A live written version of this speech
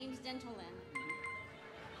gentleman.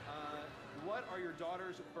 What are your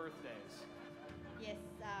daughter's birthdays? Yes,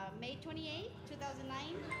 May 28, 2009,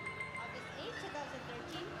 August 8,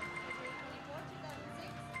 2013, February 24, 2006,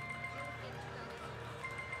 June 5,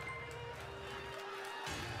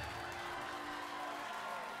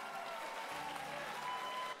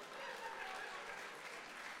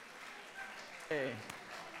 2006. Hey.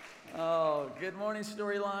 Oh, good morning,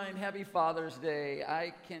 Storyline. Happy Father's Day.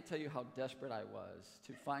 I can't tell you how desperate I was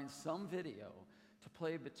to find some video to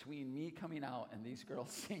play between me coming out and these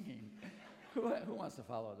girls singing. Who wants to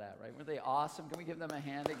follow that, right? Were they awesome? Can we give them a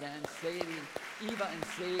hand again? Eva and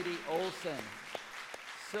Sadie Olson.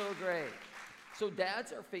 So great. So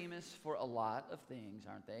dads are famous for a lot of things,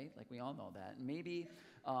 aren't they? Like, we all know that. Maybe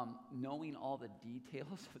knowing all the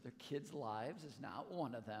details of their kids' lives is not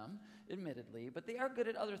one of them, admittedly, but they are good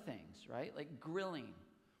at other things, right? Like grilling.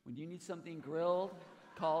 When you need something grilled,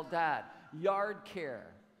 call dad. Yard care.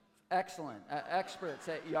 Excellent. Experts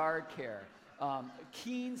at yard care.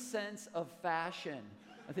 Keen sense of fashion.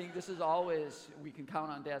 I think this is always, we can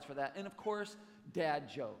count on dads for that. And of course, dad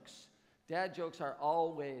jokes. Dad jokes are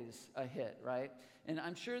always a hit, right? And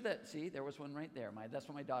I'm sure that, see, there was one right there. That's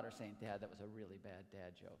what my daughter's saying, Dad, that was a really bad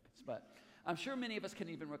dad joke. But I'm sure many of us can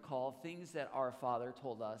even recall things that our father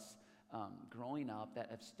told us growing up that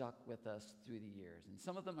have stuck with us through the years. And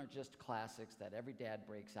some of them are just classics that every dad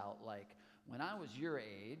breaks out, like, when I was your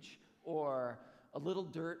age, or a little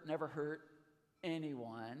dirt never hurt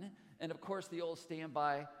anyone. And of course, the old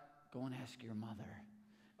standby, go and ask your mother.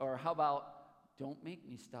 Or how about, don't make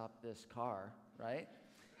me stop this car, right?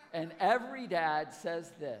 And every dad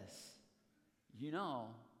says this, you know,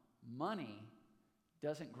 money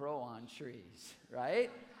doesn't grow on trees,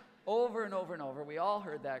 right? Over and over and over. We all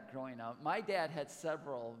heard that growing up. My dad had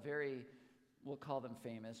several very, we'll call them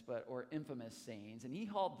famous, or infamous sayings. And he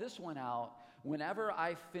hauled this one out whenever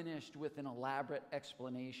I finished with an elaborate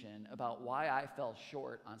explanation about why I fell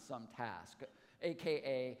short on some task,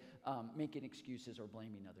 AKA making excuses or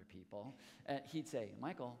blaming other people. And he'd say,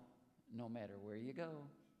 Michael, no matter where you go,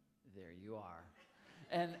 there you are.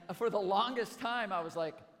 And for the longest time, I was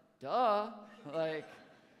like, duh, like,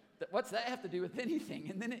 what's that have to do with anything?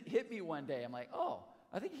 And then it hit me one day. I'm like, oh,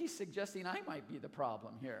 I think he's suggesting I might be the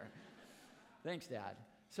problem here. Thanks, Dad.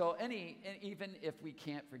 So and even if we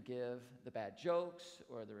can't forgive the bad jokes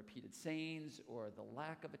or the repeated sayings or the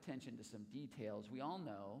lack of attention to some details, we all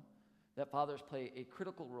know that fathers play a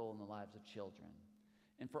critical role in the lives of children.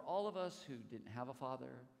 And for all of us who didn't have a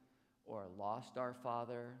father or lost our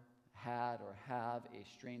father, had or have a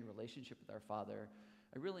strained relationship with our father,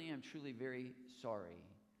 I really am truly very sorry.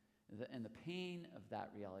 And the pain of that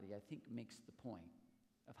reality, I think, makes the point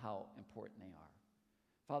of how important they are.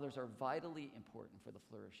 Fathers are vitally important for the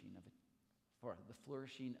flourishing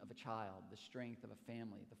of a child, the strength of a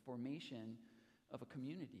family, the formation of a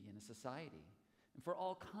community and a society, and for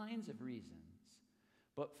all kinds of reasons.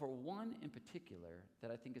 But for one in particular that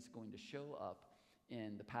I think is going to show up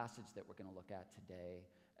in the passage that we're going to look at today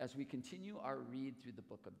as we continue our read through the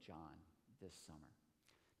book of John this summer.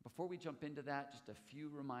 Before we jump into that, just a few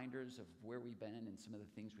reminders of where we've been and some of the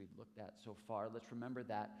things we've looked at so far. Let's remember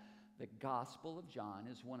that the Gospel of John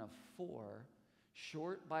is one of 4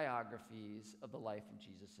 short biographies of the life of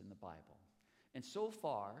Jesus in the Bible. And so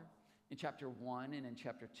far, in chapter 1 and in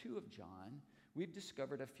chapter 2 of John, we've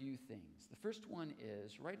discovered a few things. The first one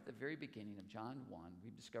is, right at the very beginning of John 1,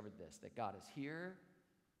 we've discovered this, that God is here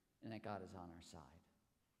and that God is on our side.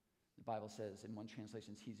 The Bible says in one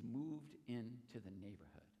translation, he's moved into the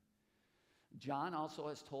neighborhood. John also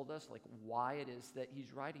has told us why it is that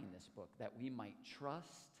he's writing this book, that we might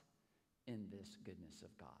trust in this goodness of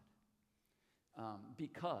God.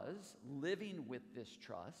 Because living with this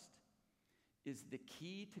trust is the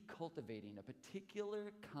key to cultivating a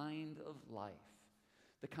particular kind of life.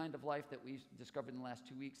 The kind of life that we've discovered in the last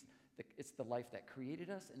 2 weeks, it's the life that created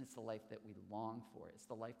us, and it's the life that we long for. It's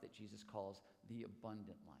the life that Jesus calls the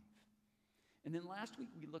abundant life. And then last week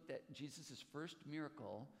we looked at Jesus' first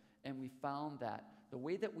miracle, and we found that the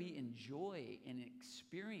way that we enjoy and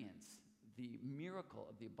experience the miracle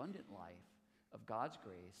of the abundant life of God's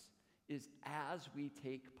grace is as we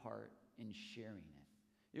take part in sharing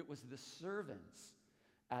it. It was the servants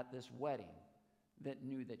at this wedding that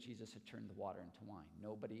knew that Jesus had turned the water into wine.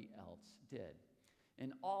 Nobody else did.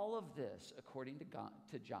 And all of this, according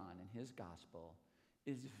to John and his gospel,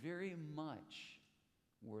 is very much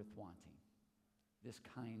worth wanting, this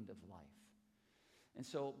kind of life. And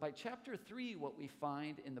so by chapter 3, what we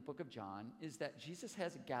find in the book of John is that Jesus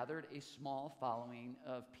has gathered a small following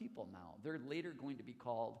of people now. They're later going to be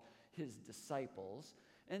called his disciples.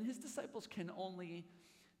 And his disciples can only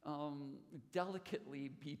delicately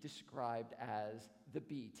be described as the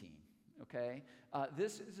B team, okay?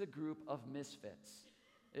 This is a group of misfits.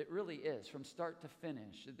 It really is, from start to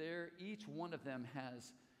finish. Each one of them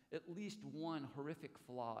has at least one horrific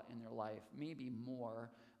flaw in their life, maybe more.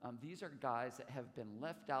 These are guys that have been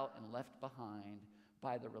left out and left behind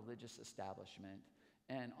by the religious establishment,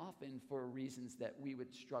 and often for reasons that we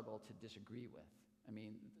would struggle to disagree with. I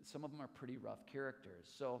mean, some of them are pretty rough characters.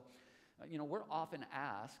 So, we're often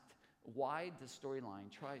asked, why does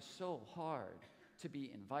Storyline try so hard to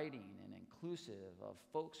be inviting and inclusive of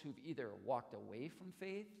folks who've either walked away from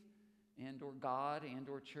faith and or God and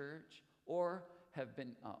or church, or have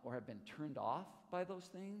been turned off by those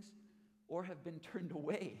things, or have been turned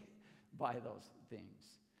away by those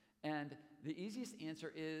things? And the easiest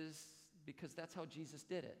answer is because that's how Jesus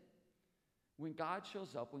did it. When God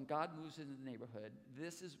shows up, when God moves into the neighborhood,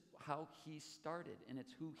 this is how he started, and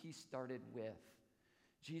it's who he started with.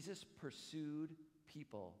 Jesus pursued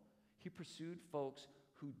people. He pursued folks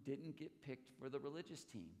who didn't get picked for the religious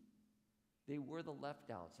team. They were the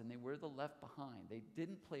left outs, and they were the left behind. They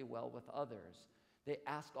didn't play well with others. They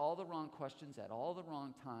asked all the wrong questions at all the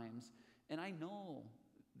wrong times, and I know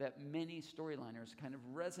that many storyliners kind of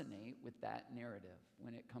resonate with that narrative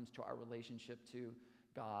when it comes to our relationship to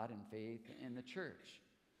God and faith and the church.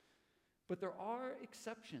 But there are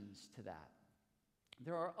exceptions to that.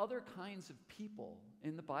 There are other kinds of people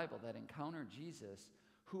in the Bible that encounter Jesus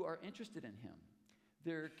who are interested in him.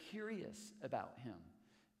 They're curious about him.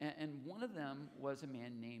 And one of them was a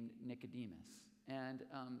man named Nicodemus. And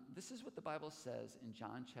this is what the Bible says in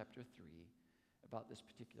John chapter 3 about this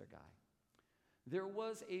particular guy. There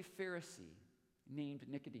was a Pharisee named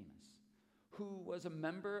Nicodemus who was a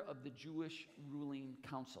member of the Jewish ruling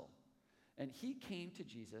council. And he came to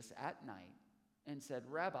Jesus at night and said,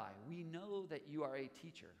 "Rabbi, we know that you are a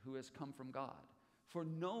teacher who has come from God, for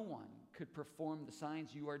no one could perform the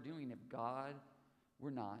signs you are doing if God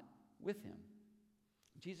were not with him."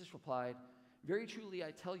 Jesus replied, "Very truly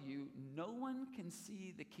I tell you, no one can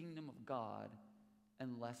see the kingdom of God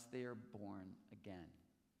unless they are born again."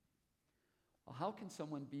 Well, how can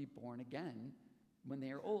someone be born again when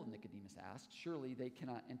they are old? Nicodemus asked. Surely they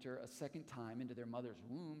cannot enter a second time into their mother's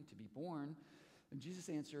womb to be born. And Jesus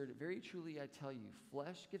answered, "Very truly I tell you,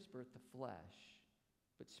 flesh gives birth to flesh,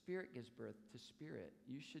 but spirit gives birth to spirit.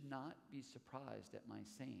 You should not be surprised at my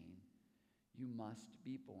saying, you must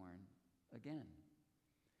be born again."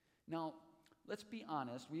 Now, let's be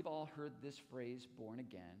honest. We've all heard this phrase, born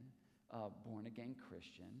again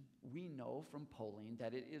Christian. We know from polling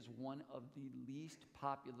that it is one of the least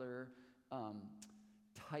popular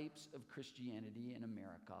types of Christianity in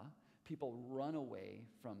America. People run away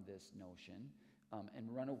from this notion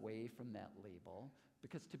and run away from that label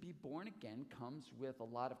because to be born again comes with a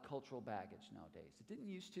lot of cultural baggage nowadays. It didn't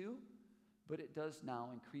used to, but it does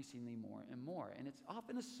now increasingly more and more. And it's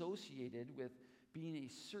often associated with being a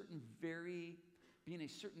certain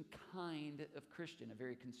kind of Christian, a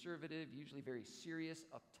very conservative, usually very serious,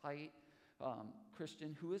 uptight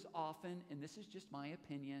Christian who is often, and this is just my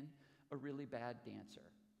opinion, a really bad dancer,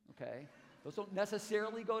 okay? Those don't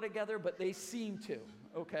necessarily go together, but they seem to,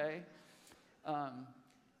 okay?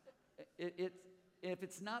 If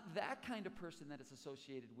it's not that kind of person that it's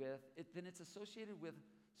associated with, then it's associated with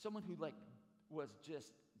someone who was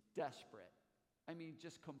just desperate. I mean,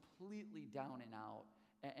 just completely down and out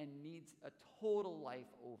and needs a total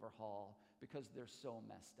life overhaul because they're so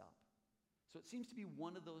messed up. So it seems to be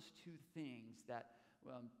one of those two things that,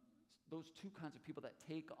 those two kinds of people that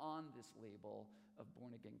take on this label of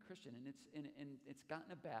born-again Christian. And it's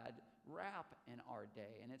gotten a bad rap in our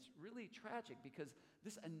day. And it's really tragic because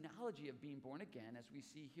this analogy of being born again, as we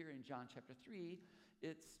see here in John chapter 3,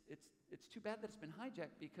 it's too bad that it's been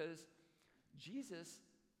hijacked because Jesus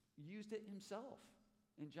used it himself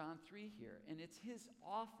in John 3 here. And it's his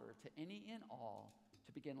offer to any and all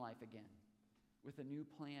to begin life again with a new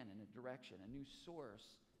plan and a direction, a new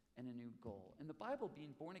source, and a new goal. In the Bible,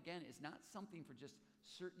 being born again is not something for just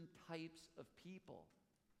certain types of people.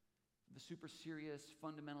 The super serious,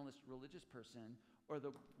 fundamentalist religious person or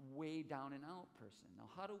the way down and out person. Now,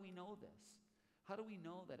 how do we know this? How do we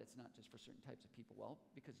know that it's not just for certain types of people? Well,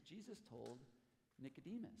 because Jesus told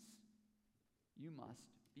Nicodemus, "You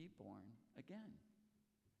must be born again."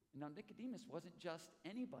 Now, Nicodemus wasn't just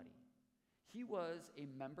anybody. He was a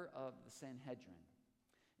member of the Sanhedrin.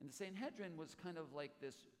 And the Sanhedrin was kind of like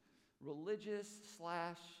this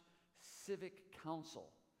religious/civic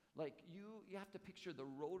council. Like you have to picture the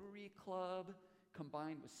Rotary Club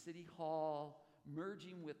combined with City Hall,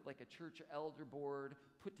 merging with like a church elder board,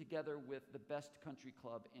 put together with the best country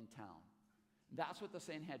club in town. That's what the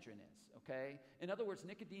Sanhedrin is, okay? In other words,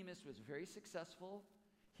 Nicodemus was very successful.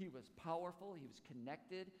 He was powerful. He was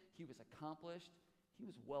connected. He was accomplished. He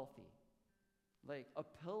was wealthy. Like a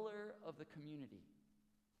pillar of the community.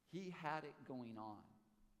 He had it going on.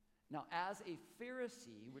 Now, as a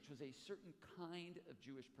Pharisee, which was a certain kind of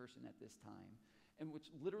Jewish person at this time, and which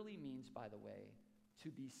literally means, by the way, to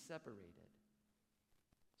be separated.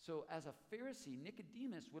 So as a Pharisee,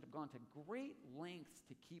 Nicodemus would have gone to great lengths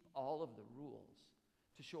to keep all of the rules,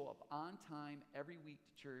 to show up on time every week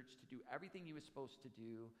to church, to do everything he was supposed to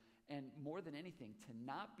do, and more than anything, to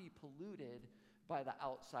not be polluted by the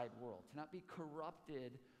outside world, to not be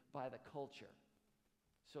corrupted by the culture.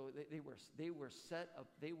 So they were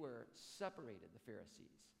separated, the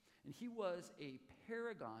Pharisees. And he was a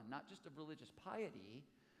paragon, not just of religious piety,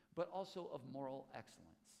 but also of moral excellence.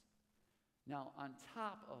 Now, on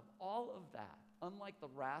top of all of that, unlike the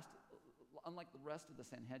rest of the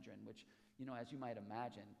Sanhedrin, which, as you might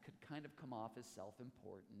imagine, could kind of come off as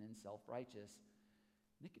self-important and self-righteous,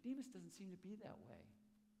 Nicodemus doesn't seem to be that way.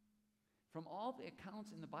 From all the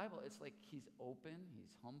accounts in the Bible, it's like he's open,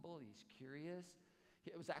 he's humble, he's curious.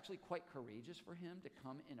 It was actually quite courageous for him to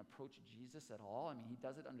come and approach Jesus at all. I mean, he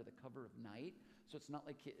does it under the cover of night, so it's not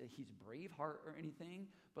like he's Braveheart or anything,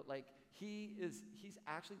 but like he's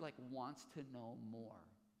actually like wants to know more.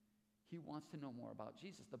 He wants to know more about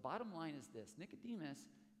Jesus. The bottom line is this: Nicodemus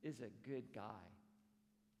is a good guy.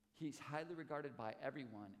 He's highly regarded by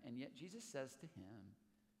everyone, and yet Jesus says to him,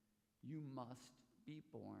 "You must be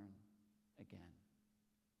born again."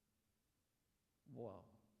 Whoa.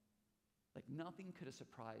 Like nothing could have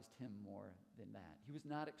surprised him more than that. He was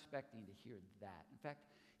not expecting to hear that. In fact,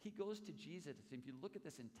 he goes to Jesus. If you look at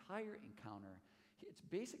this entire encounter, it's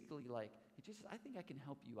basically like, "Hey, Jesus, I think I can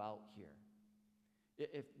help you out here.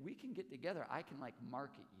 If we can get together, I can like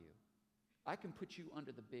market you. I can put you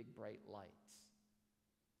under the big bright lights."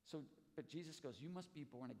 But Jesus goes, "You must be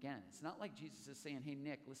born again." It's not like Jesus is saying, "Hey,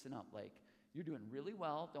 Nick, listen up. Like, you're doing really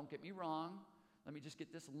well. Don't get me wrong. Let me just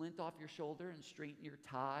get this lint off your shoulder and straighten your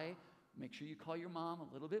tie. Make sure you call your mom a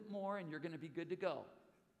little bit more and you're going to be good to go."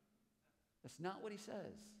 That's not what he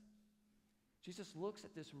says. Jesus looks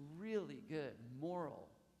at this really good, moral,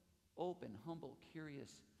 open, humble,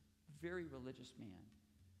 curious, very religious man,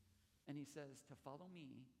 and he says, to follow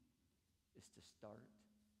me is to start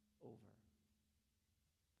over.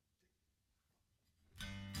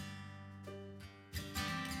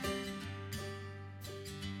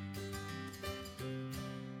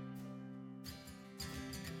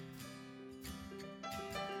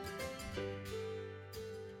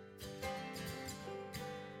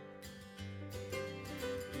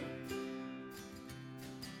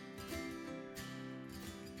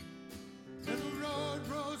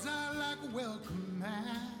 Welcome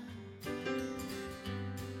man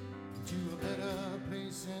to a better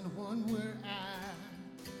place and one where I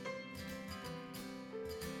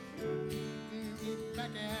look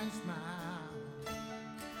back and smile,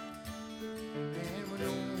 and we're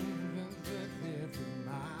only with every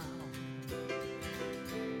mile.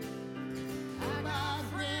 I got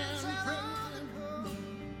friends praying,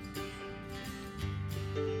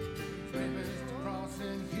 rivers to cross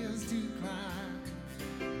and hills to climb.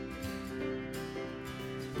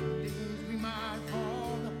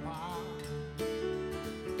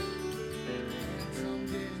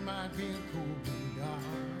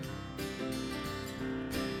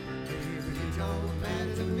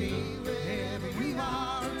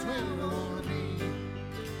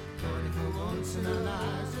 In our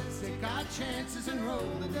lives, let's take our chances and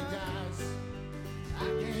roll the dice. I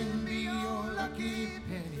can be your lucky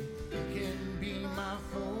penny, you can be my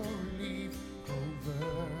four-leaf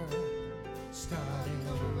clover, starting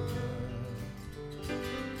over.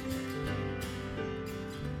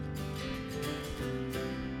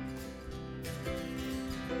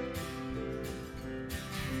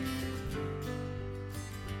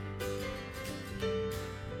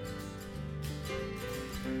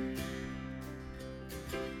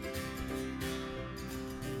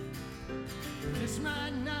 This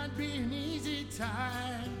might not be an easy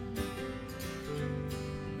time.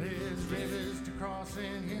 There's rivers to cross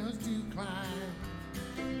and hills to climb.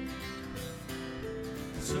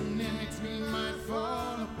 Some nights we might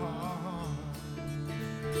fall apart,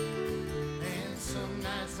 and some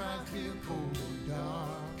nights might feel cold and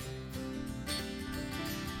dark.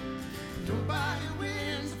 Nobody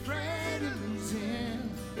wins afraid of losing,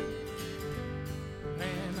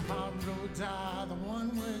 and the hard roads are the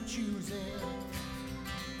one we're choosing.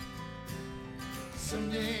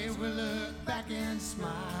 Someday we'll look back and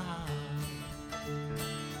smile,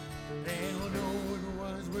 and we'll know it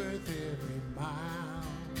was worth every mile.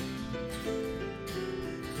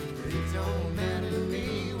 It don't matter to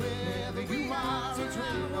me, wherever you are, it's where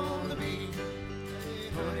I wanna be.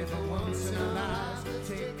 Honey, for once in our lives,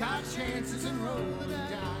 take our chances and roll the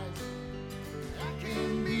dice. I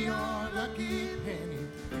can be your lucky penny,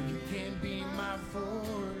 you can be my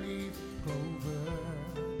four-leaf clover,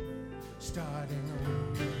 starting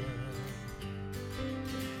over.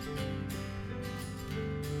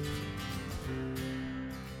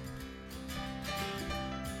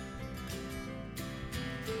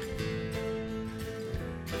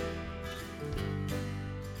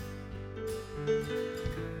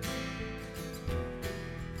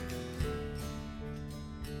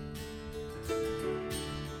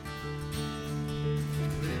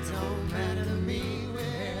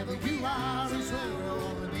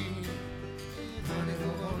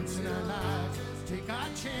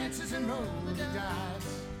 Chances and roll the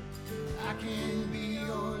dice. I can be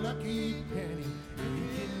your lucky penny, you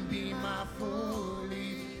can be my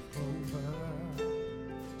four-leaf clover,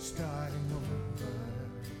 starting over,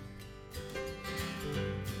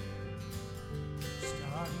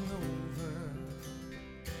 starting over,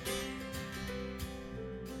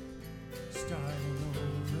 starting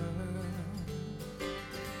over,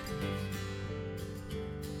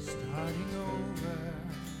 starting over.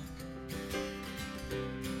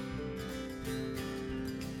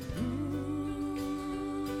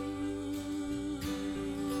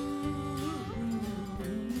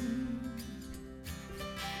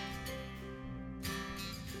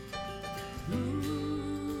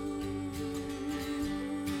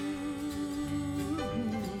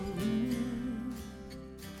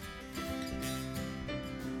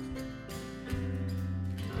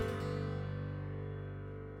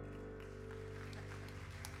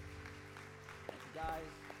 Guys,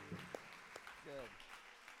 good.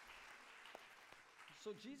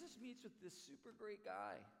 So Jesus meets with this super great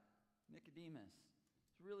guy, Nicodemus.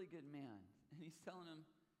 He's a really good man. And he's telling him,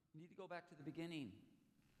 you need to go back to the beginning.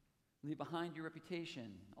 Leave behind your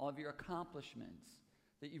reputation, all of your accomplishments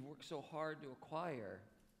that you've worked so hard to acquire,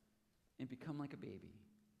 and become like a baby.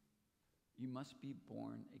 You must be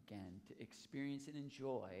born again to experience and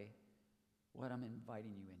enjoy what I'm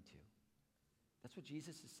inviting you into. That's what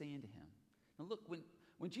Jesus is saying to him. Now look,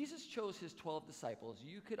 when Jesus chose his 12 disciples,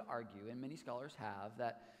 you could argue, and many scholars have,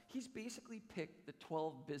 that he's basically picked the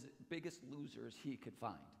 12 biggest losers he could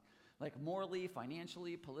find. Like morally,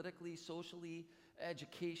 financially, politically, socially,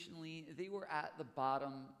 educationally, they were at the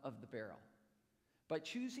bottom of the barrel. By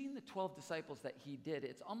choosing the 12 disciples that he did,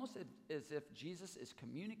 it's almost as if Jesus is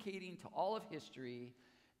communicating to all of history,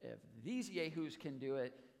 if these yahoos can do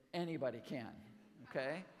it, anybody can,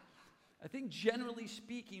 okay? I think generally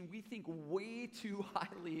speaking, we think way too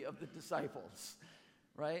highly of the disciples,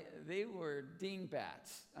 right? They were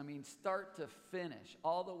dingbats. I mean, start to finish,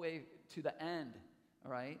 all the way to the end,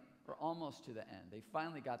 all right? Or almost to the end. They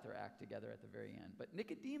finally got their act together at the very end. But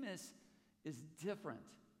Nicodemus is different.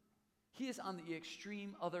 He is on the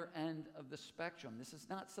extreme other end of the spectrum. This is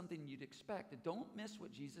not something you'd expect. Don't miss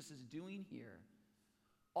what Jesus is doing here.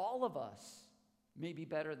 All of us may be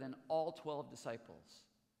better than all 12 disciples.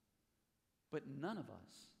 But none of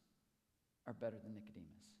us are better than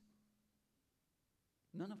Nicodemus.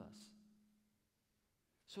 None of us.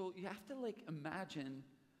 So you have to imagine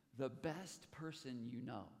the best person you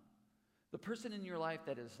know. The person in your life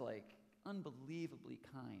that is unbelievably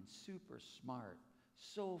kind, super smart,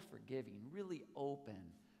 so forgiving, really open,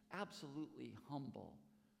 absolutely humble,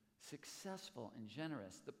 successful and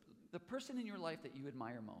generous. The person in your life that you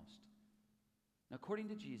admire most. Now, according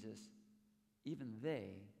to Jesus, even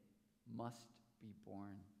they must be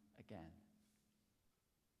born again.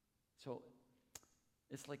 So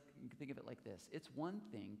it's like, you can think of it like this. It's one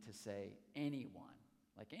thing to say anyone,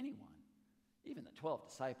 even the 12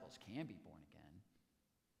 disciples can be born again.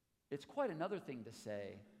 It's quite another thing to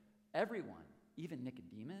say everyone, even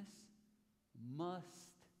Nicodemus,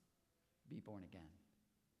 must be born again.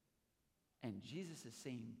 And Jesus is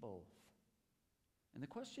saying both. And the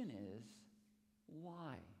question is,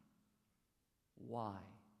 why? Why?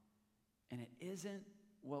 And it isn't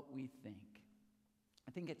what we think.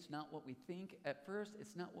 I think it's not what we think at first.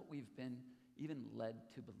 It's not what we've been even led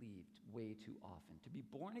to believe way too often. To be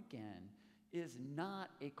born again is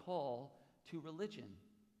not a call to religion.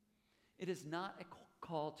 It is not a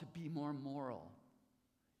call to be more moral.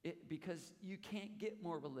 Because you can't get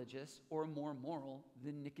more religious or more moral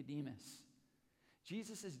than Nicodemus.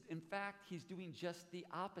 Jesus is, in fact, he's doing just the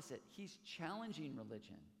opposite. He's challenging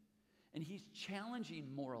religion. And he's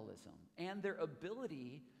challenging moralism and their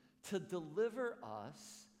ability to deliver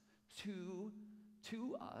us to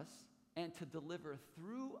us and to deliver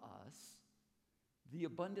through us the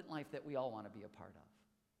abundant life that we all want to be a part of.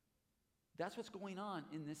 That's what's going on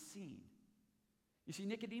in this scene. You see,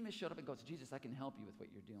 Nicodemus showed up and goes, Jesus, I can help you with what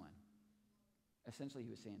you're doing. Essentially, he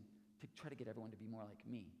was saying, to try to get everyone to be more like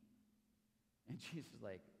me. And Jesus was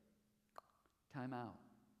like, time out.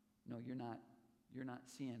 No, you're not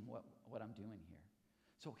seeing what I'm doing here.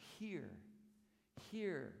 So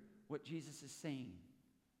hear what Jesus is saying.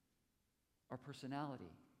 Our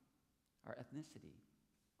personality, our ethnicity,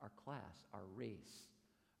 our class, our race,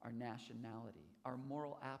 our nationality, our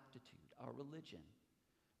moral aptitude, our religion,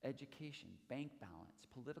 education, bank balance,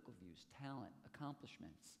 political views, talent,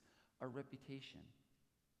 accomplishments, our reputation.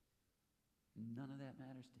 None of that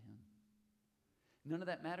matters to him. None of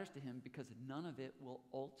that matters to him because none of it will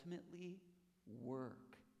ultimately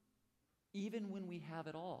work. Even when we have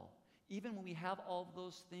it all, even when we have all of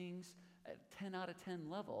those things at 10 out of 10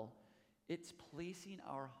 level, it's placing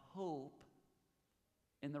our hope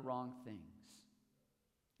in the wrong things.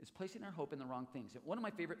 It's placing our hope in the wrong things. One of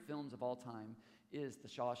my favorite films of all time is The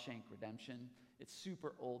Shawshank Redemption. It's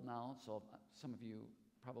super old now, so some of you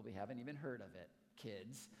probably haven't even heard of it,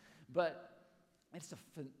 kids. But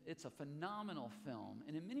it's a phenomenal film,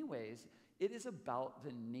 and in many ways, it is about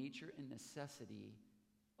the nature and necessity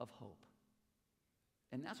of hope.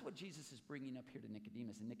 And that's what Jesus is bringing up here to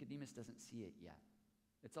Nicodemus, and Nicodemus doesn't see it yet.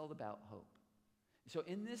 It's all about hope. So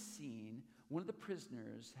in this scene, one of the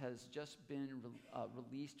prisoners has just been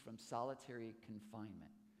released from solitary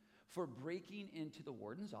confinement for breaking into the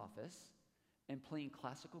warden's office and playing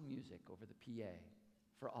classical music over the PA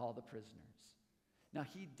for all the prisoners. Now,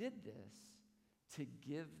 he did this to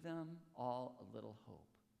give them all a little hope.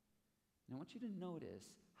 And I want you to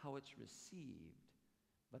notice how it's received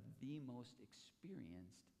by the most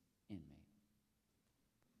experienced inmate.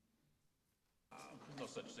 There's no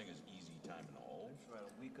such thing as easy time in a hole. That's right,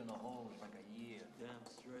 a week in a hole is like a year. Damn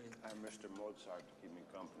straight. I'm Mr. Mozart to keep me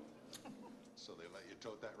company. So they let you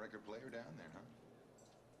tote that record player down there, huh?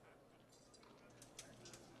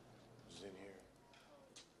 It's in here.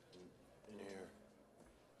 In here.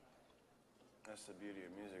 That's the beauty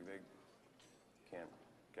of music. They can't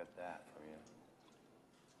get that from you.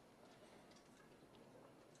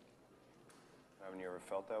 Haven't you ever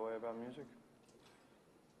felt that way about music?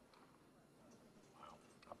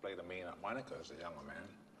 I played a mean harmonica as a younger man.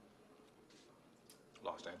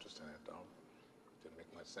 Lost interest in it, though. Didn't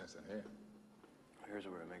make much sense in here. Here's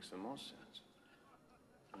where it makes the most sense.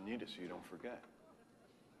 You need it so you don't forget.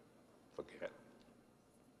 Forget.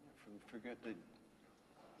 Forget that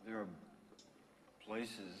there are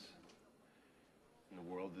places in the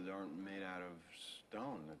world that aren't made out of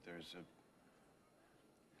stone, that there's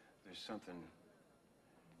something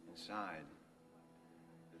inside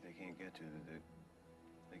that they can't get to, that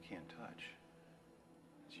they can't touch.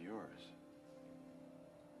 It's yours.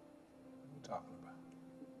 What are you talking about?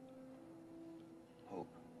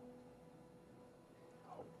 Hope.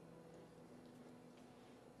 Hope.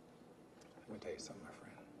 Let me tell you something, my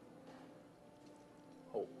friend.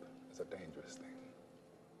 Hope is a dangerous thing.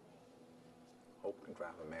 Hope can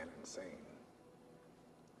drive a man insane.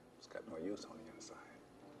 It's got no use on the inside.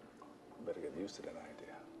 You better get used to that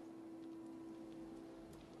idea.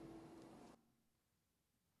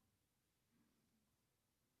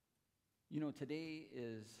 You know, today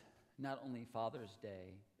is not only Father's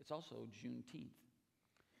Day, it's also Juneteenth.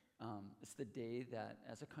 It's the day that,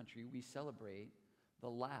 as a country, we celebrate the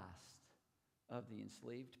last of the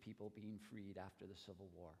enslaved people being freed after the Civil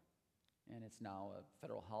War. And it's now a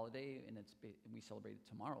federal holiday, and we celebrate it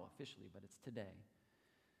tomorrow officially, but it's today.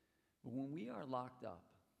 But when we are locked up,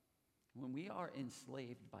 when we are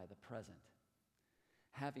enslaved by the present,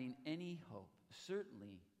 having any hope,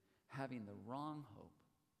 certainly having the wrong hope,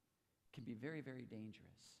 can be very, very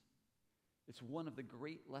dangerous. It's one of the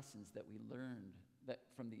great lessons that we learned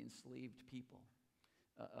from the enslaved people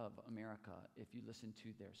of America. If you listen to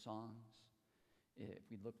their songs, if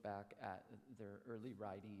we look back at their early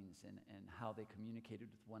writings and how they communicated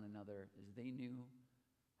with one another, is they knew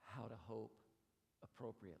how to hope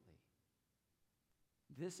appropriately.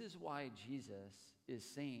 This is why Jesus is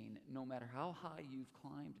saying, no matter how high you've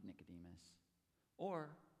climbed, Nicodemus, or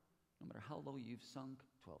no matter how low you've sunk,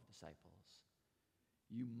 12 disciples,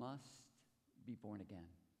 you must be born again.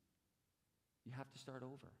 You have to start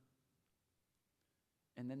over.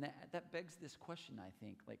 And then that begs this question, I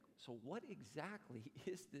think, like, so what exactly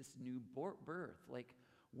is this new birth? Like,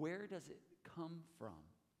 where does it come from?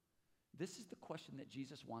 This is the question that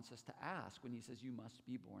Jesus wants us to ask when he says, you must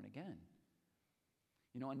be born again.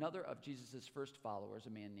 You know, another of Jesus' first followers,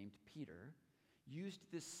 a man named Peter, used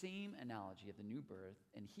this same analogy of the new birth,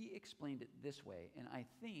 and he explained it this way, and I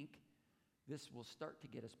think this will start to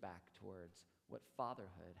get us back towards what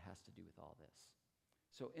fatherhood has to do with all this.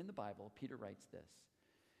 So in the Bible, Peter writes this: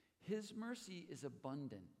 His mercy is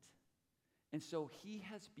abundant, and so he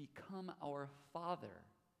has become our Father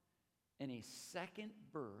in a second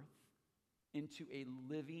birth into a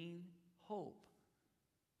living hope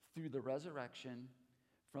through the resurrection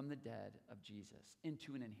from the dead of Jesus,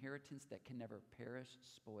 into an inheritance that can never perish,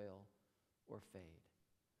 spoil, or fade.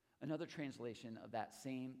 Another translation of that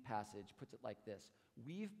same passage puts it like this: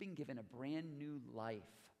 We've been given a brand new life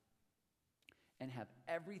and have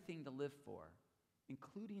everything to live for,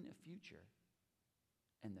 including a future.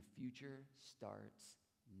 And the future starts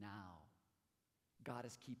now. God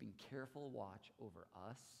is keeping careful watch over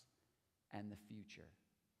us and the future.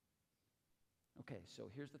 Okay, so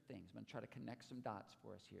here's the things. I'm going to try to connect some dots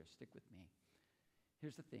for us here. Stick with me.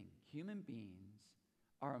 Here's the thing. Human beings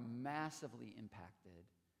are massively impacted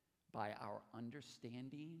by our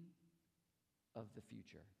understanding of the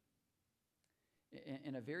future.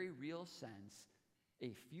 In a very real sense,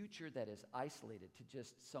 a future that is isolated to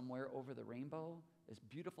just somewhere over the rainbow, as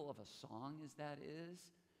beautiful of a song as that is,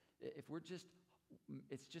 if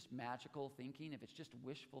it's just magical thinking, if it's just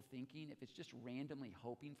wishful thinking, if it's just randomly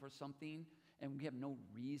hoping for something and we have no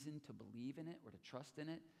reason to believe in it or to trust in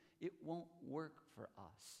it, it won't work for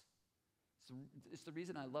us. So it's the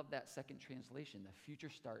reason I love that second translation. The future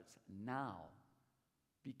starts now,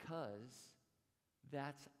 because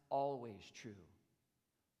that's always true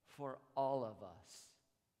for all of us.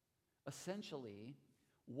 Essentially,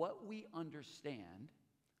 what we understand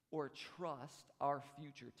or trust our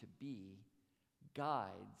future to be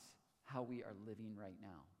guides how we are living right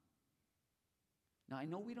now. Now, I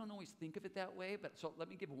know we don't always think of it that way, but so let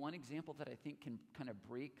me give one example that I think can kind of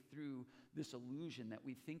break through this illusion that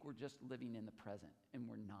we think we're just living in the present, and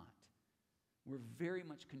we're not. We're very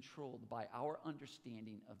much controlled by our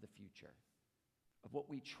understanding of the future, of what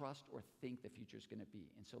we trust or think the future is going to be.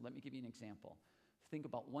 And so let me give you an example. Think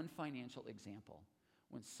about one financial example.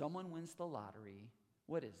 When someone wins the lottery,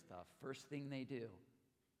 what is the first thing they do?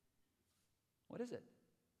 What is it?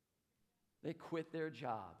 They quit their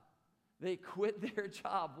job. They quit their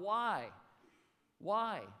job. Why?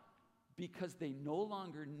 Why? Because they no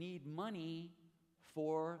longer need money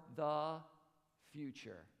for the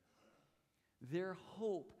future. Their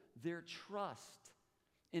hope, their trust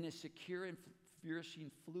in a secure and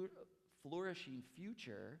flourishing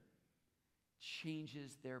future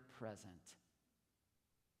changes their present.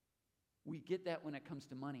 We get that when it comes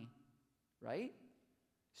to money, right?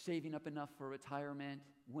 Saving up enough for retirement,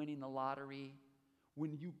 winning the lottery.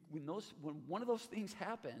 When one of those things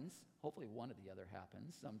happens, hopefully one of the other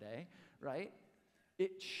happens someday, right?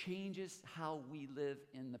 It changes how we live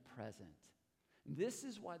in the present. This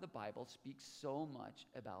is why the Bible speaks so much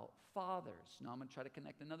about fathers. Now I'm going to try to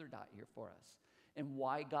connect another dot here for us. And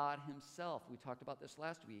why God himself, we talked about this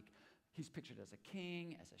last week, he's pictured as a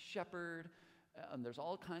king, as a shepherd. There's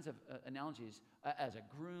all kinds of analogies, as a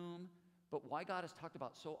groom. But why God is talked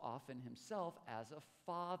about so often himself as a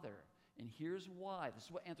father. And here's why. This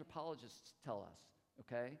is what anthropologists tell us,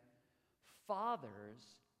 okay?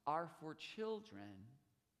 Fathers are for children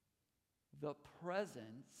the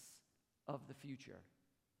presence of the future.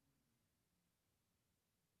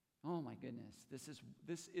 Oh my goodness, this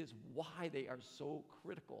is why they are so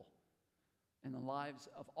critical in the lives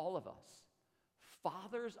of all of us.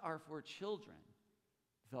 Fathers are for children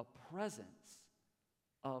the presence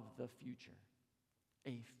of the future,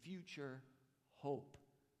 a future hope.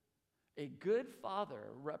 A good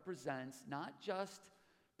father represents not just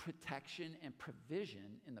protection and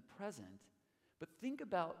provision in the present, but think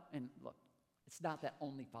about, and look, it's not that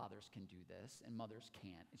only fathers can do this and mothers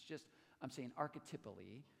can't. It's just, I'm saying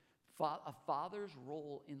archetypally, a father's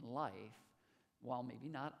role in life, while maybe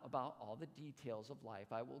not about all the details of life,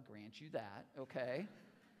 I will grant you that, okay?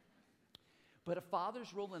 But a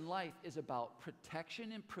father's role in life is about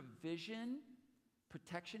protection and provision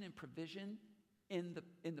in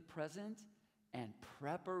the present, and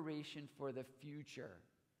preparation for the future.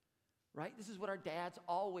 Right? This is what our dads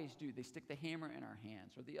always do. They stick the hammer in our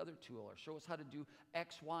hands or the other tool or show us how to do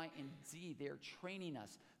X, Y, and Z. They're training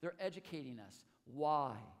us. They're educating us.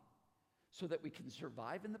 Why? So that we can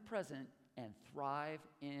survive in the present and thrive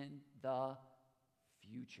in the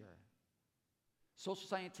future. Social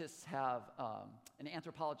scientists and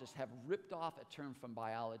anthropologists have ripped off a term from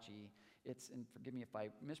biology. And forgive me if I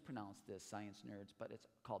mispronounce this, science nerds, but it's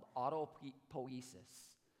called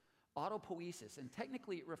autopoiesis. Autopoiesis, and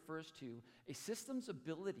technically it refers to a system's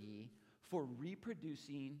ability for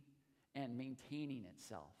reproducing and maintaining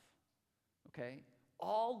itself. Okay?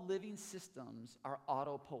 All living systems are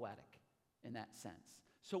autopoietic in that sense.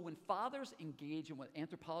 So when fathers engage in what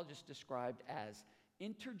anthropologists described as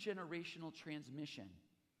intergenerational transmission,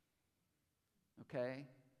 okay?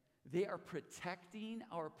 They are protecting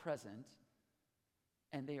our present,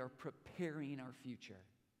 and they are preparing our future.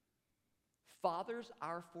 Fathers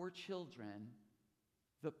are for children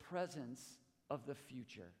the presence of the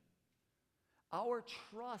future. Our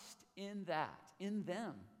trust in that, in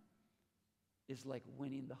them, is like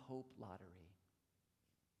winning the hope lottery.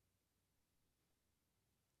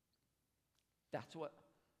 That's what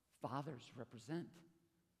fathers represent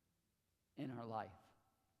in our life.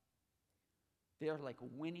 They are like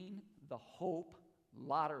winning the hope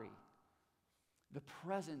lottery. The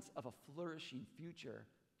presence of a flourishing future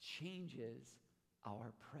changes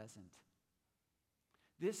our present.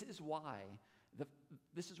 This is why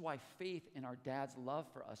faith in our dad's love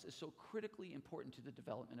for us is so critically important to the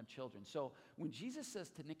development of children. So when Jesus says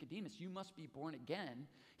to Nicodemus, you must be born again,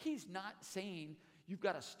 he's not saying you've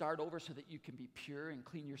got to start over so that you can be pure and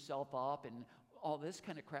clean yourself up and all this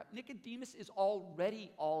kind of crap. Nicodemus is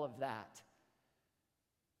already all of that.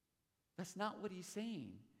 That's not what he's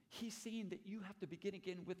saying. He's saying that you have to begin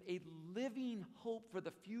again with a living hope for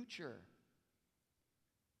the future.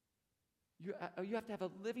 You have to have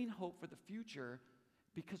a living hope for the future,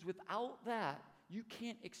 because without that, you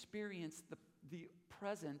can't experience the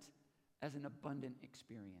present as an abundant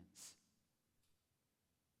experience.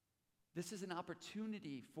 This is an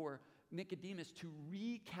opportunity for Nicodemus to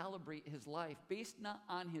recalibrate his life based not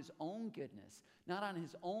on his own goodness, not on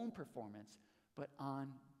his own performance, but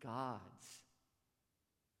on God's.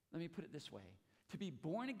 Let me put it this way. To be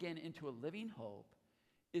born again into a living hope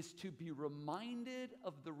is to be reminded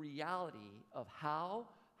of the reality of how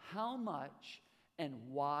much, and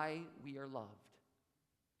why we are loved.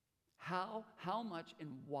 How much and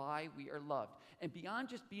why we are loved. And beyond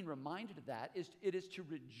just being reminded of that, it is to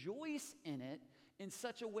rejoice in it in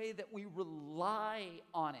such a way that we rely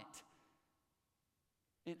on it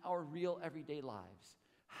in our real everyday lives.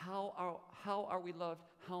 How are we loved?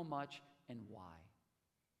 How much and why?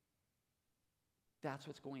 That's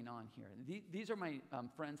what's going on here. These are my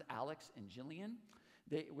friends Alex and Jillian,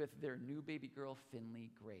 with their new baby girl,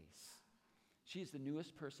 Finley Grace. She's the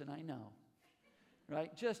newest person I know,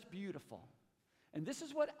 right? Just beautiful. And this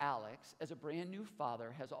is what Alex, as a brand new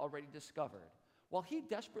father, has already discovered. While he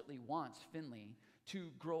desperately wants Finley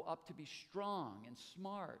to grow up to be strong and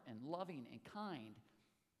smart and loving and kind,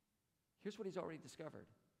 here's what he's already discovered.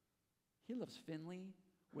 He loves Finley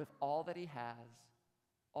with all that he has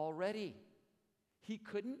already. He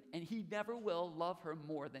couldn't and he never will love her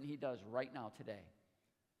more than he does right now today,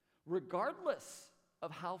 regardless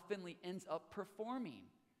of how Finley ends up performing.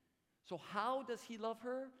 So how does he love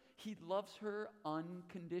her? He loves her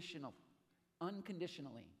unconditionally.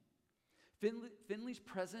 Finley's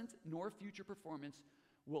present nor future performance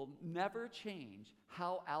will never change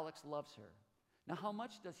how Alex loves her. Now, how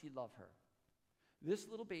much does he love her? This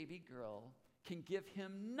little baby girl can give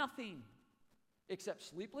him nothing except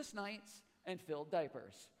sleepless nights and filled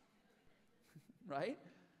diapers. Right?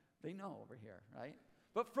 They know over here, right?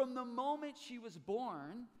 But from the moment she was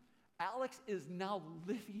born, Alex is now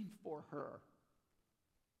living for her.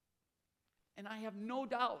 And I have no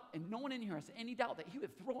doubt, and no one in here has any doubt, that he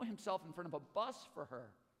would throw himself in front of a bus for her.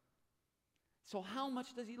 So how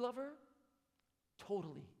much does he love her?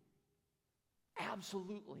 Totally.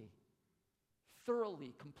 Absolutely.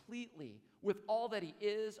 Thoroughly, completely, with all that he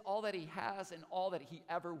is, all that he has, and all that he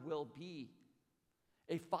ever will be.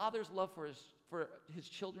 A father's love for his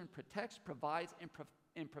children protects, provides,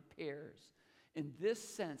 and prepares. In this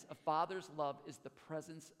sense, a father's love is the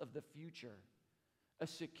presence of the future, a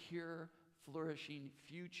secure, flourishing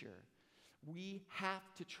future. We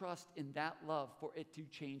have to trust in that love for it to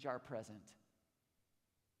change our present.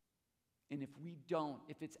 And if we don't,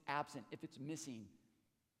 if it's absent, if it's missing,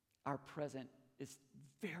 our present is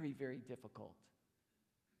very, very difficult.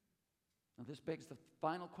 Now, this begs the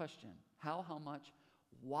final question. How much,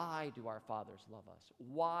 why do our fathers love us?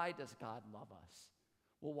 Why does God love us?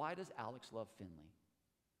 Well, why does Alex love Finley?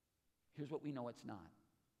 Here's what we know it's not.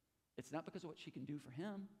 It's not because of what she can do for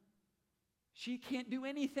him. She can't do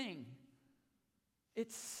anything.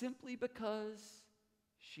 It's simply because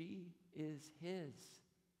she is his.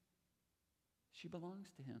 She belongs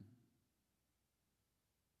to him.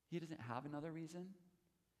 He doesn't have another reason.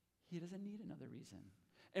 He doesn't need another reason.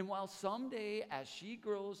 And while someday, as she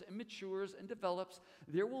grows and matures and develops,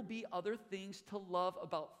 there will be other things to love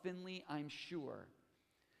about Finley, I'm sure,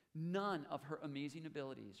 none of her amazing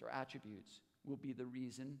abilities or attributes will be the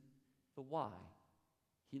reason, the why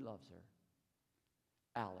he loves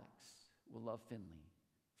her. Alex will love Finley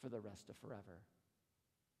for the rest of forever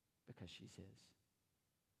because she's his.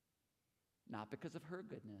 Not because of her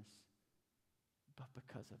goodness, but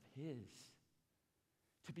because of his.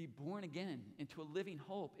 To be born again into a living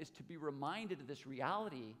hope is to be reminded of this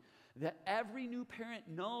reality that every new parent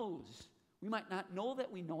knows. We might not know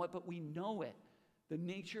that we know it, but we know it. The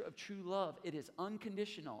nature of true love, it is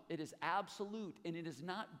unconditional, it is absolute, and it is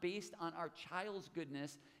not based on our child's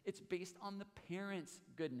goodness, it's based on the parent's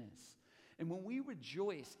goodness. And when we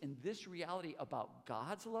rejoice in this reality about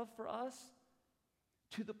God's love for us,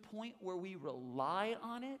 to the point where we rely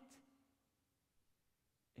on it,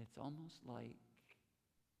 it's almost like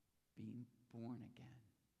being born again.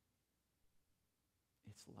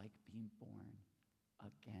 It's like being born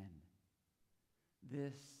again.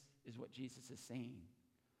 This is what Jesus is saying.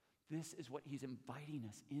 This is what he's inviting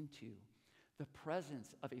us into. The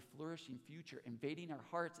presence of a flourishing future invading our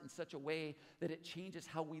hearts in such a way that it changes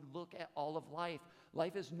how we look at all of life.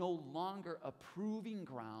 Life is no longer a proving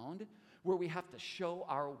ground where we have to show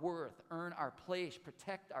our worth, earn our place,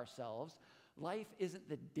 protect ourselves. Life isn't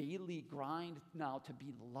the daily grind now to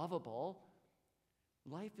be lovable.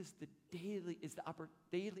 Life is the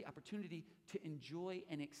daily opportunity to enjoy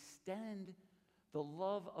and extend the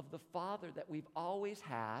love of the Father that we've always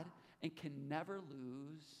had and can never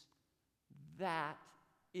lose. That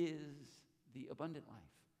is the abundant life.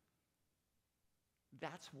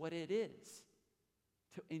 That's what it is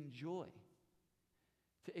to enjoy,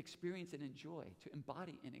 to experience and enjoy, to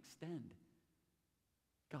embody and extend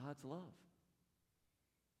God's love.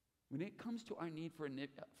 When it comes to our need for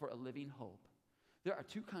a living hope, there are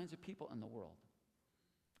two kinds of people in the world.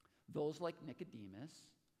 Those like Nicodemus,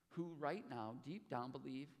 who right now, deep down,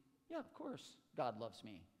 believe, yeah, of course, God loves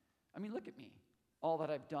me. I mean, look at me. All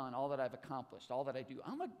that I've done, all that I've accomplished, all that I do.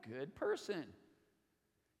 I'm a good person.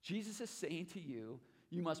 Jesus is saying to you,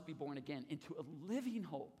 you must be born again into a living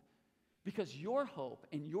hope. Because your hope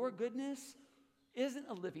and your goodness isn't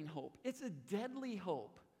a living hope. It's a deadly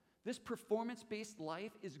hope. This performance-based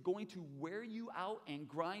life is going to wear you out and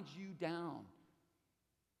grind you down.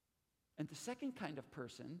 And the second kind of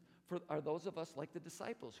person are those of us like the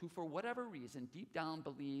disciples who, for whatever reason, deep down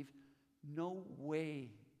believe, no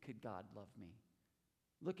way could God love me.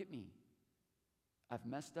 Look at me. I've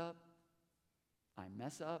messed up. I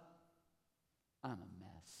mess up. I'm a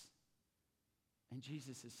mess. And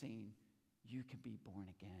Jesus is saying, you can be born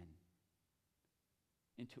again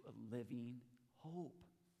into a living hope.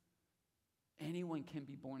 Anyone can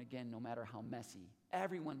be born again no matter how messy.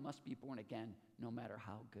 Everyone must be born again no matter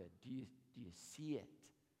how good. Do you see it?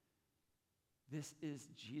 This is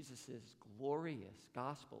Jesus' glorious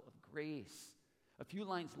gospel of grace. A few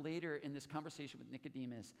lines later in this conversation with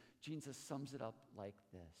Nicodemus, Jesus sums it up like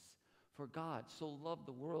this. For God so loved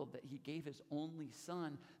the world that he gave his only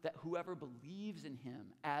Son, that whoever believes in him,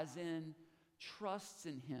 as in trusts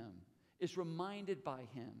in him, is reminded by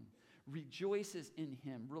him, rejoices in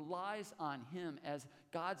him, relies on him as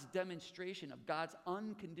God's demonstration of God's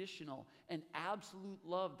unconditional and absolute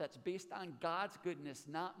love that's based on God's goodness,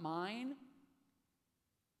 not mine,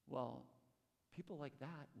 well, people like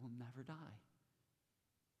that will never die.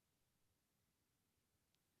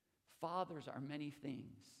 Fathers are many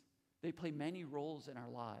things. They play many roles in our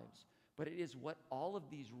lives, but it is what all of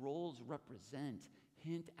these roles represent,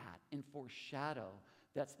 hint at, and foreshadow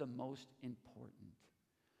that's the most important.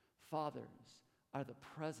 Fathers are the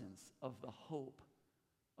presence of the hope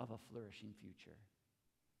of a flourishing future.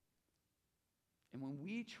 And when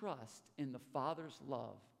we trust in the Father's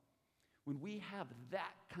love, when we have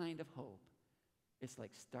that kind of hope, it's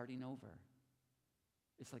like starting over.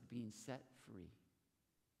 It's like being set free.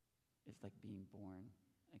 It's like being born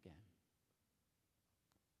again.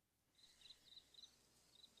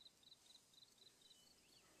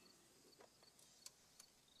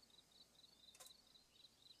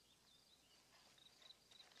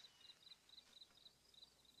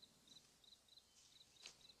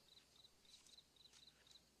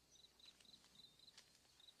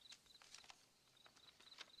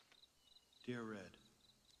 Dear Red,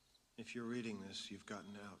 if you're reading this, you've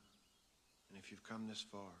gotten out. And if you've come this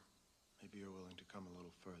far, maybe you're willing to come a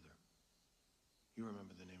little further. You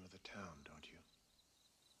remember the name of the town, don't you?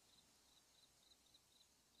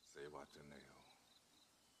 Sewataneo.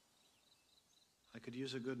 I could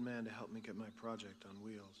use a good man to help me get my project on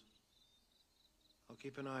wheels. I'll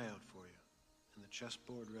keep an eye out for you, and the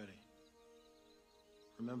chessboard ready.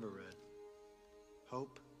 Remember, Red,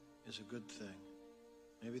 hope is a good thing,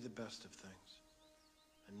 maybe the best of things,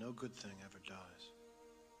 and no good thing ever dies.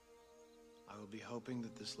 I will be hoping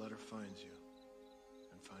that this letter finds you,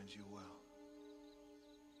 and finds you well.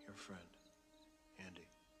 Your friend, Andy.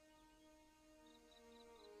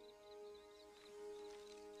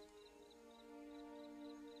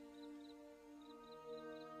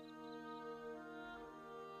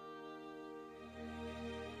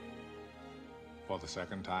 For the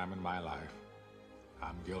second time in my life,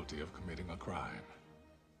 I'm guilty of committing a crime.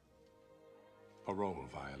 Parole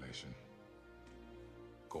violation.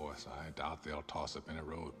 Of course, I doubt they'll toss up any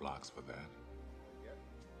roadblocks for that.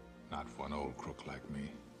 Not for an old crook like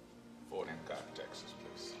me. Fort Incott, Texas,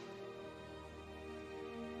 please.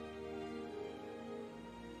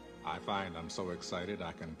 I find I'm so excited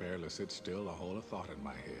I can barely sit still or hold a thought in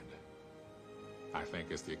my head. I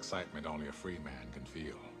think it's the excitement only a free man can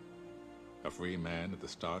feel. A free man at the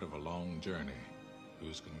start of a long journey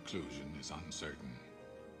whose conclusion is uncertain.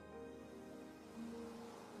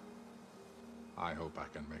 I hope I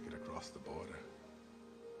can make it across the border.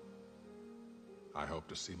 I hope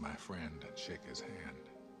to see my friend and shake his hand.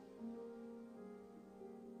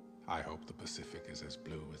 I hope the Pacific is as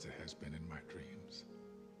blue as it has been in my dreams.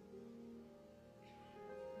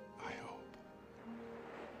 I hope.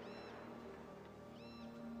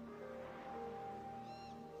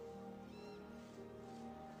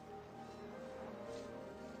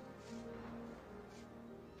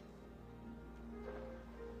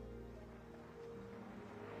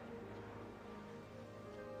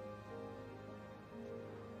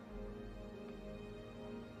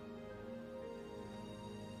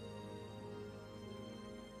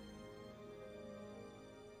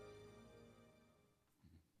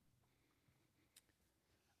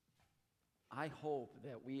 I hope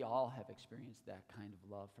that we all have experienced that kind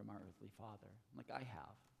of love from our earthly Father, like I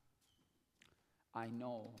have. I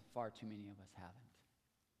know far too many of us haven't.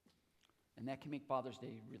 And that can make Father's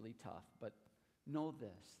Day really tough, but know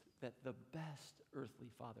this, that the best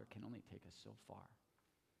earthly Father can only take us so far.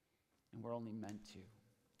 And we're only meant to.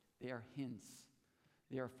 They are hints.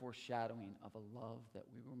 They are foreshadowing of a love that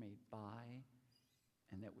we were made by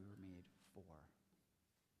and that we were made for.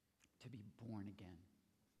 To be born again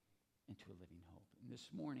into a living hope. And this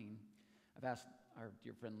morning, I've asked our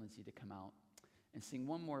dear friend Lindsay to come out and sing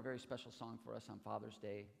one more very special song for us on Father's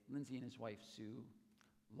Day. Lindsay and his wife, Sue,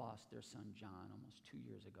 lost their son, John, almost 2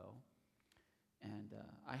 years ago. And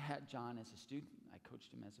I had John as a student. I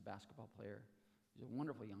coached him as a basketball player. He's a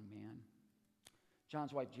wonderful young man.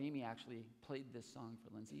 John's wife, Jamie, actually played this song for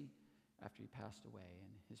Lindsay after he passed away.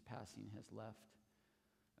 And his passing has left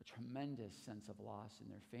a tremendous sense of loss in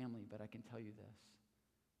their family. But I can tell you this,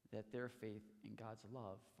 that their faith in God's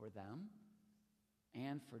love for them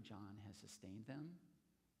and for John has sustained them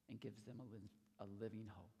and gives them a living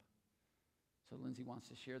hope. So Lindsay wants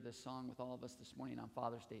to share this song with all of us this morning on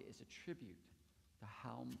Father's Day as a tribute to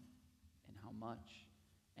how and how much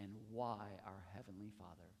and why our Heavenly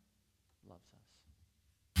Father loves us.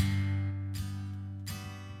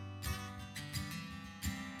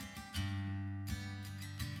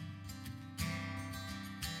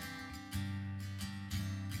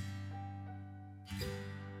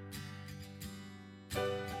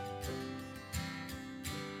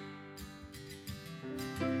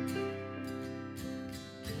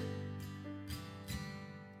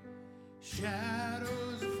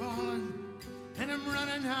 Shadows are falling, and I'm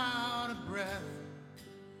running out of breath.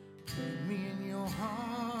 Leave me in your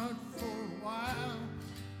heart for a while.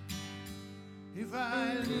 If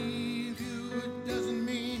I leave you, it doesn't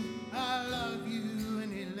mean I love you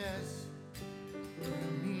any less.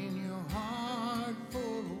 Leave me in your heart for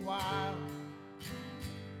a while.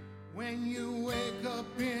 When you wake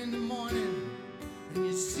up in the morning and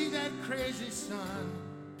you see that crazy sun,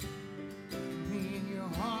 leave me in your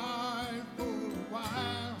heart for a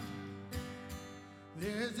while.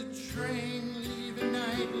 There's a train leaving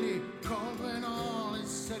nightly, called when all is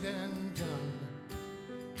said and done.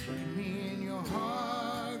 Keep me in your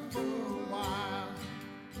heart for a while.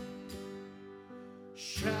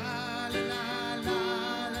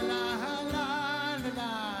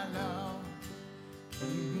 Sha-la-la-la-la-la-la-la-la. Keep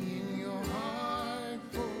me in your heart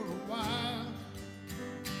for a while.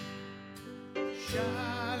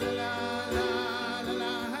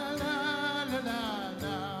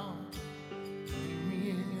 Sha-la-la-la-la-la-la-la. Keep me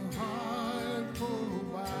in your heart for a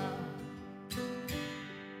while.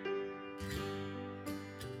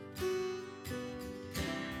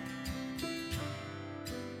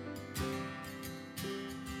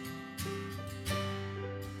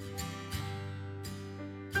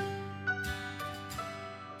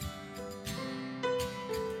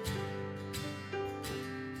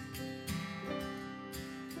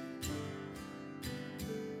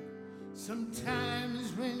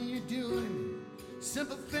 Sometimes when you're doing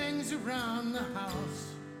simple things around the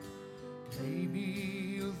house, maybe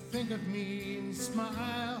you'll think of me and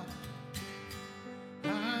smile.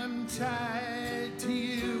 I'm tied to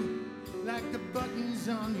you like the buttons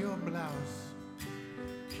on your blouse.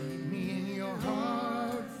 Keep me in your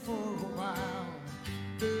heart for a while.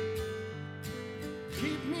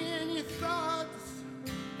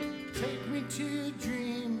 to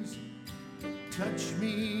dreams. Touch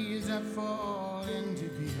me as I fall into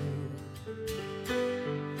view.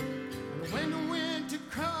 And when the winter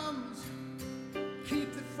comes,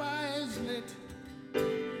 keep the fires lit,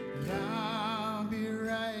 and I'll be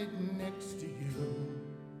right next to you.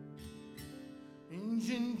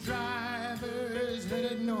 Engine drivers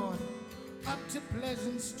headed north up to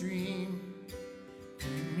Pleasant Stream.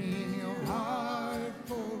 Keep me in your heart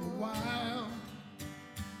for a while.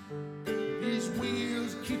 These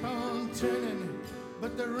wheels keep on turning,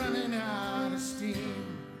 but they're running out of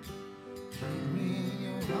steam. Keep me in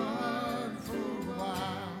your heart for a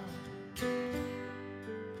while.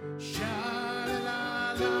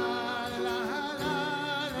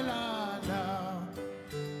 Sha-la-la-la-la-la-la-la-la.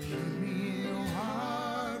 Keep me in your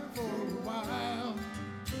heart for a while.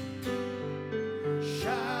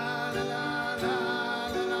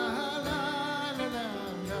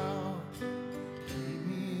 Sha-la-la-la-la-la-la-la-la. Keep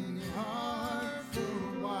me in your heart for a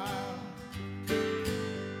while.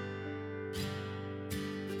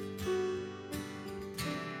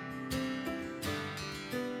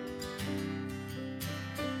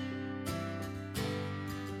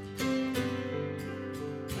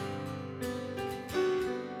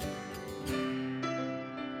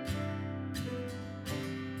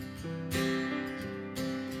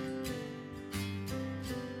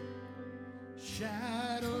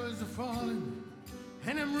 Shadows are falling,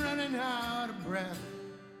 and I'm running out of breath.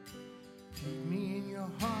 Keep me in your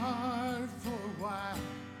heart for a while.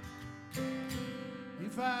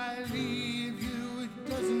 If I leave you, it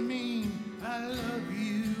doesn't mean I love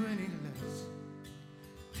you any less.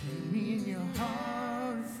 Keep me in your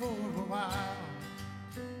heart for a while.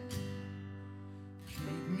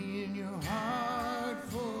 Keep me in your heart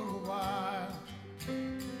for a while.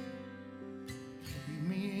 Keep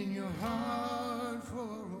me in your heart for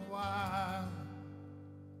a while.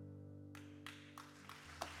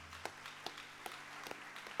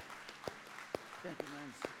 Thank you,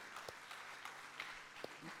 Lance.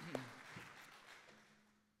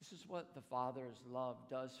 This is what the Father's love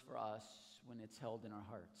does for us when it's held in our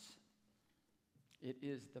hearts. It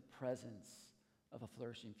is the presence of a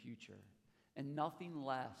flourishing future. And nothing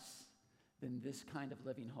less than this kind of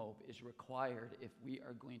living hope is required if we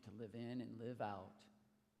are going to live in and live out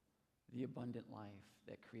the abundant life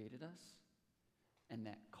that created us and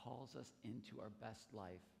that calls us into our best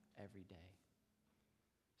life every day.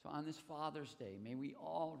 So on this Father's Day, may we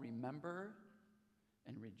all remember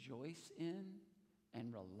and rejoice in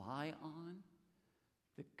and rely on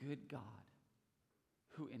the good God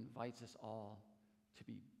who invites us all to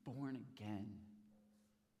be born again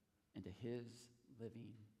into his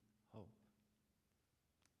living hope.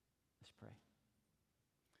 Let's pray.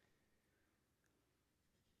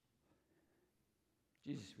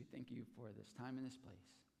 Jesus, we thank you for this time and this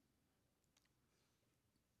place,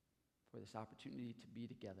 for this opportunity to be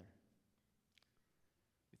together.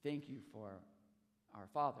 We thank you for our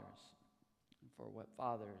fathers and for what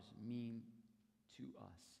fathers mean to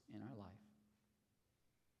us in our life.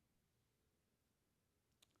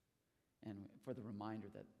 And for the reminder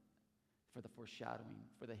that, for the foreshadowing,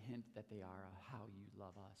 for the hint that they are of how you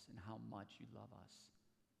love us and how much you love us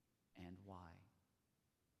and why.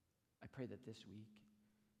 I pray that this week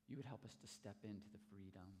you would help us to step into the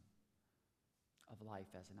freedom of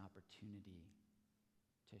life as an opportunity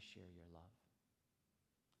to share your love,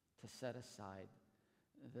 to set aside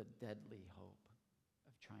the deadly hope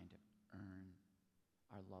of trying to earn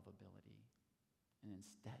our lovability and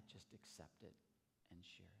instead just accept it and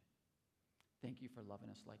share it. Thank you for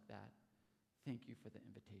loving us like that. Thank you for the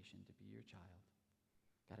invitation to be your child.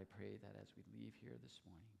 God, I pray that as we leave here this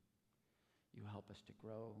morning, you help us to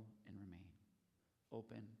grow and remain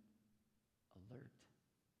open, alert,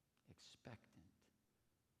 expectant,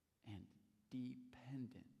 and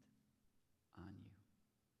dependent on you.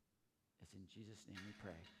 It's in Jesus' name we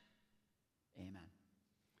pray. Amen.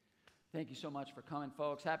 Thank you so much for coming,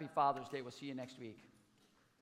 folks. Happy Father's Day. We'll see you next week.